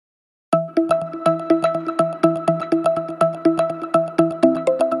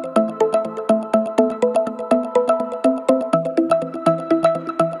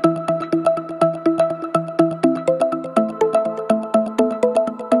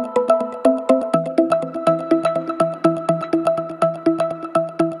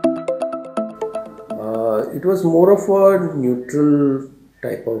was more of a neutral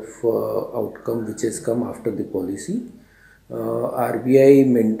type of outcome which has come after the policy. RBI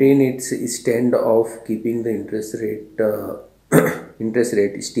maintained its stand of keeping the interest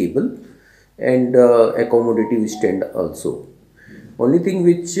rate stable and accommodative stand also. Only thing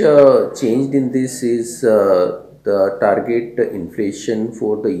which changed in this is the target inflation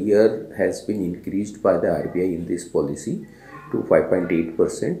for the year has been increased by the RBI in this policy to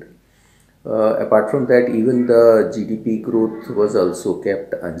 5.8%. Apart from that, even the GDP growth was also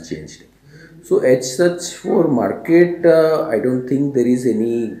kept unchanged. So as such for market, I don't think there is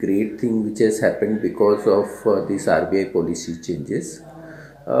any great thing which has happened because of this RBI policy changes.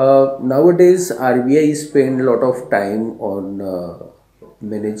 Nowadays, RBI spend a lot of time on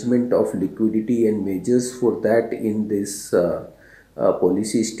management of liquidity and measures for that in this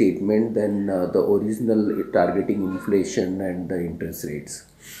policy statement than the original targeting inflation and the interest rates.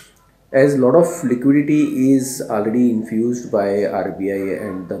 As a lot of liquidity is already infused by RBI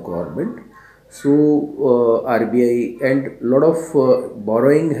and the government, so RBI and lot of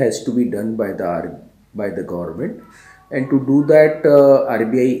borrowing has to be done by the government, and to do that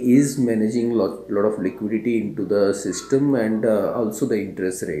RBI is managing lot of liquidity into the system and also the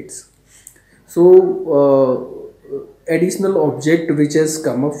interest rates. So additional object which has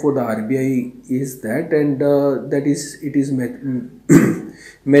come up for the RBI is that, and that is it is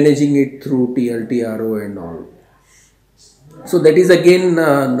managing it through TLTRO and all. So that is again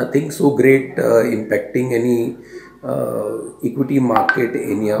nothing so great impacting any equity market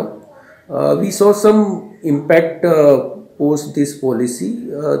anyhow. We saw some impact post this policy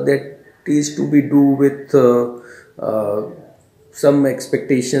that is to be do with some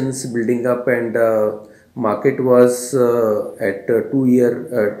expectations building up, and market was at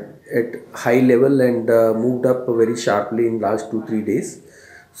 2-year at high level and moved up very sharply in last 2-3 days.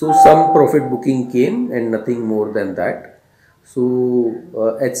 So some profit booking came and nothing more than that.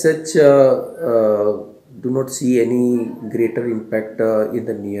 So as such, do not see any greater impact in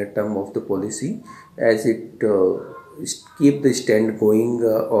the near term of the policy, as it keep the stand going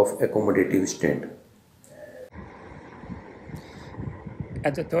of accommodative stand.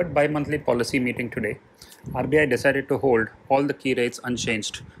 At the third bi-monthly policy meeting today, RBI decided to hold all the key rates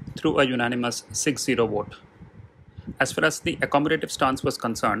unchanged through a unanimous 6-0 vote. As far as the accommodative stance was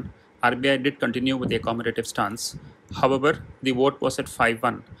concerned, RBI did continue with the accommodative stance. However, the vote was at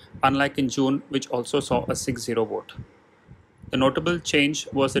 5-1, unlike in June, which also saw a 6-0 vote. The notable change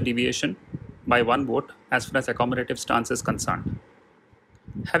was the deviation by 1 vote as far as accommodative stance is concerned.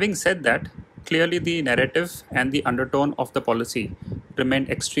 Having said that, clearly the narrative and the undertone of the policy remained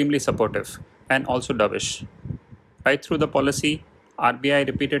extremely supportive and also dovish. Right through the policy, RBI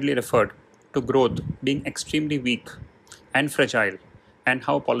repeatedly referred to growth being extremely weak and fragile, and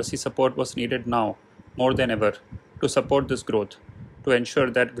how policy support was needed now more than ever to support this growth, to ensure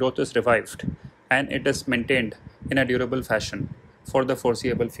that growth is revived and it is maintained in a durable fashion for the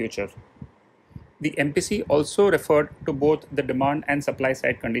foreseeable future. The MPC also referred to both the demand and supply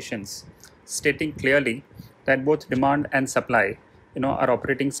side conditions, stating clearly that both demand and supply are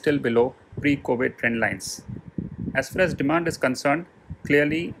operating still below pre-COVID trend lines. As far as demand is concerned,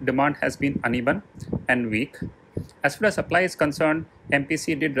 clearly demand has been uneven and weak. As far as supply is concerned,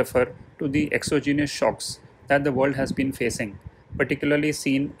 MPC did refer to the exogenous shocks that the world has been facing, particularly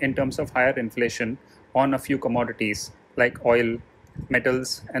seen in terms of higher inflation on a few commodities like oil,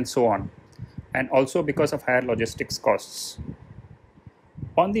 metals, and so on, and also because of higher logistics costs.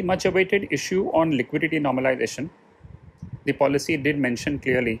 On the much awaited issue on liquidity normalization, the policy did mention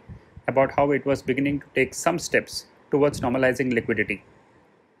clearly about how it was beginning to take some steps towards normalizing liquidity.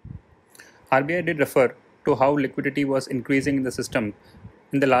 RBI did refer to how liquidity was increasing in the system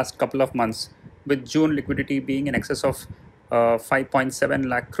in the last couple of months, with June liquidity being in excess of 5.7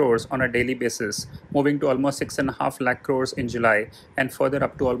 lakh crores on a daily basis, moving to almost 6.5 lakh crores in July and further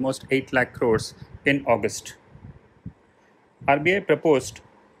up to almost 8 lakh crores in August. RBI proposed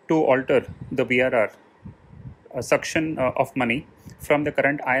to alter the VRR, a suction of money from the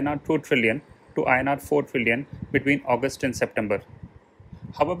current INR 2 trillion to INR 4 trillion between August and September.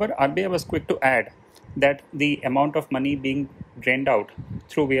 However, RBI was quick to add that the amount of money being drained out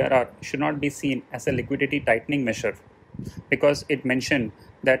through VRR should not be seen as a liquidity tightening measure, because it mentioned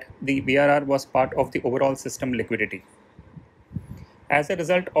that the VRR was part of the overall system liquidity. As a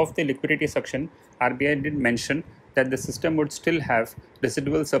result of the liquidity suction, RBI did mention that the system would still have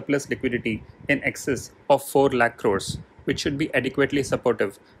residual surplus liquidity in excess of 4 lakh crores, which should be adequately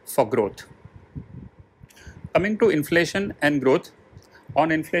supportive for growth. Coming to inflation and growth,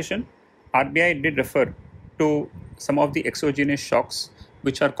 on inflation, RBI did refer to some of the exogenous shocks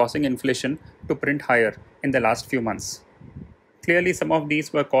which are causing inflation to print higher in the last few months. Clearly, some of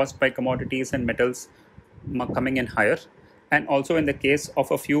these were caused by commodities and metals coming in higher, and also in the case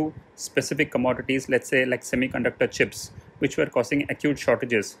of a few specific commodities, let's say like semiconductor chips, which were causing acute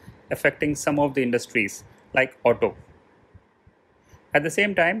shortages affecting some of the industries like auto. At the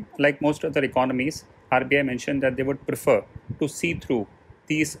same time, like most other economies, RBI mentioned that they would prefer to see through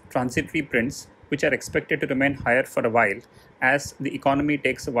these transitory prints, which are expected to remain higher for a while as the economy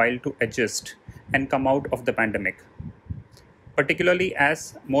takes a while to adjust and come out of the pandemic. Particularly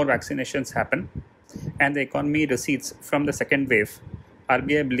as more vaccinations happen and the economy recedes from the second wave,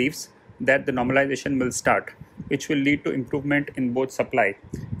 RBI believes that the normalization will start, which will lead to improvement in both supply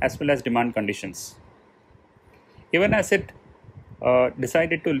as well as demand conditions. Even as it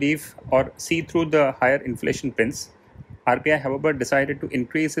decided to leave or see through the higher inflation prints, RBI, however, decided to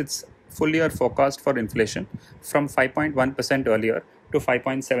increase its full year forecast for inflation from 5.1% earlier to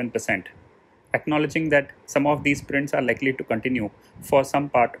 5.7%, acknowledging that some of these prints are likely to continue for some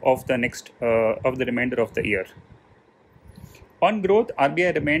part of the remainder of the year. On growth,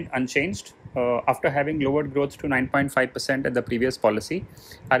 RBI remained unchanged. After having lowered growth to 9.5% at the previous policy,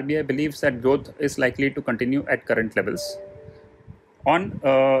 RBI believes that growth is likely to continue at current levels.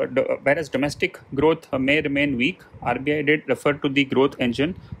 Whereas domestic growth may remain weak, RBI did refer to the growth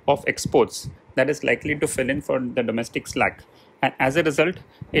engine of exports that is likely to fill in for the domestic slack. And as a result,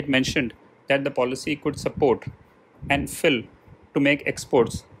 it mentioned that the policy could support and fill to make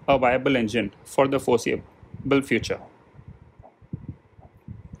exports a viable engine for the foreseeable future.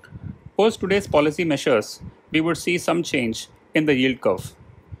 Post today's policy measures, we would see some change in the yield curve.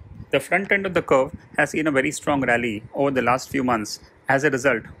 The front end of the curve has seen a very strong rally over the last few months as a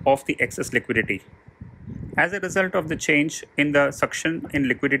result of the excess liquidity. As a result of the change in the suction in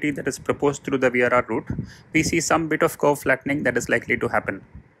liquidity that is proposed through the VRR route, we see some bit of curve flattening that is likely to happen.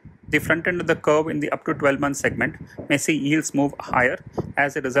 The front end of the curve in the up to 12-month segment may see yields move higher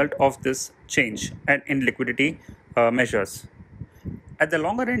as a result of this change and in liquidity measures. At the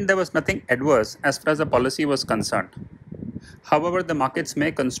longer end, there was nothing adverse as far as the policy was concerned. However, the markets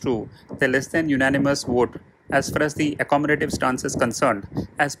may construe the less than unanimous vote as far as the accommodative stance is concerned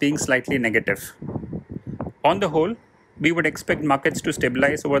as being slightly negative. On the whole, we would expect markets to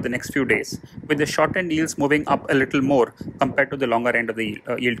stabilize over the next few days, with the short end yields moving up a little more compared to the longer end of the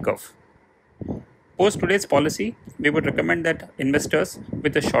yield curve. Post today's policy, we would recommend that investors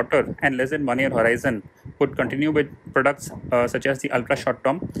with a shorter and less than 1 year horizon would continue with products such as the ultra short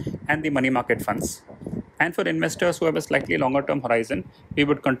term and the money market funds. And for investors who have a slightly longer term horizon, we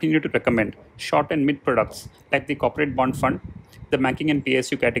would continue to recommend short and mid products like the corporate bond fund, the banking and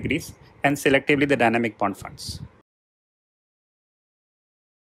PSU categories, and selectively the dynamic bond funds.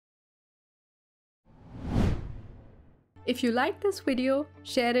 If you like this video,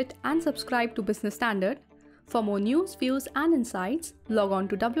 share it and subscribe to Business Standard. For more news, views and insights, log on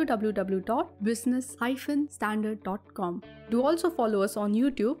to www.business-standard.com. Do also follow us on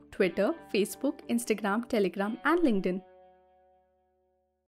YouTube, Twitter, Facebook, Instagram, Telegram and LinkedIn.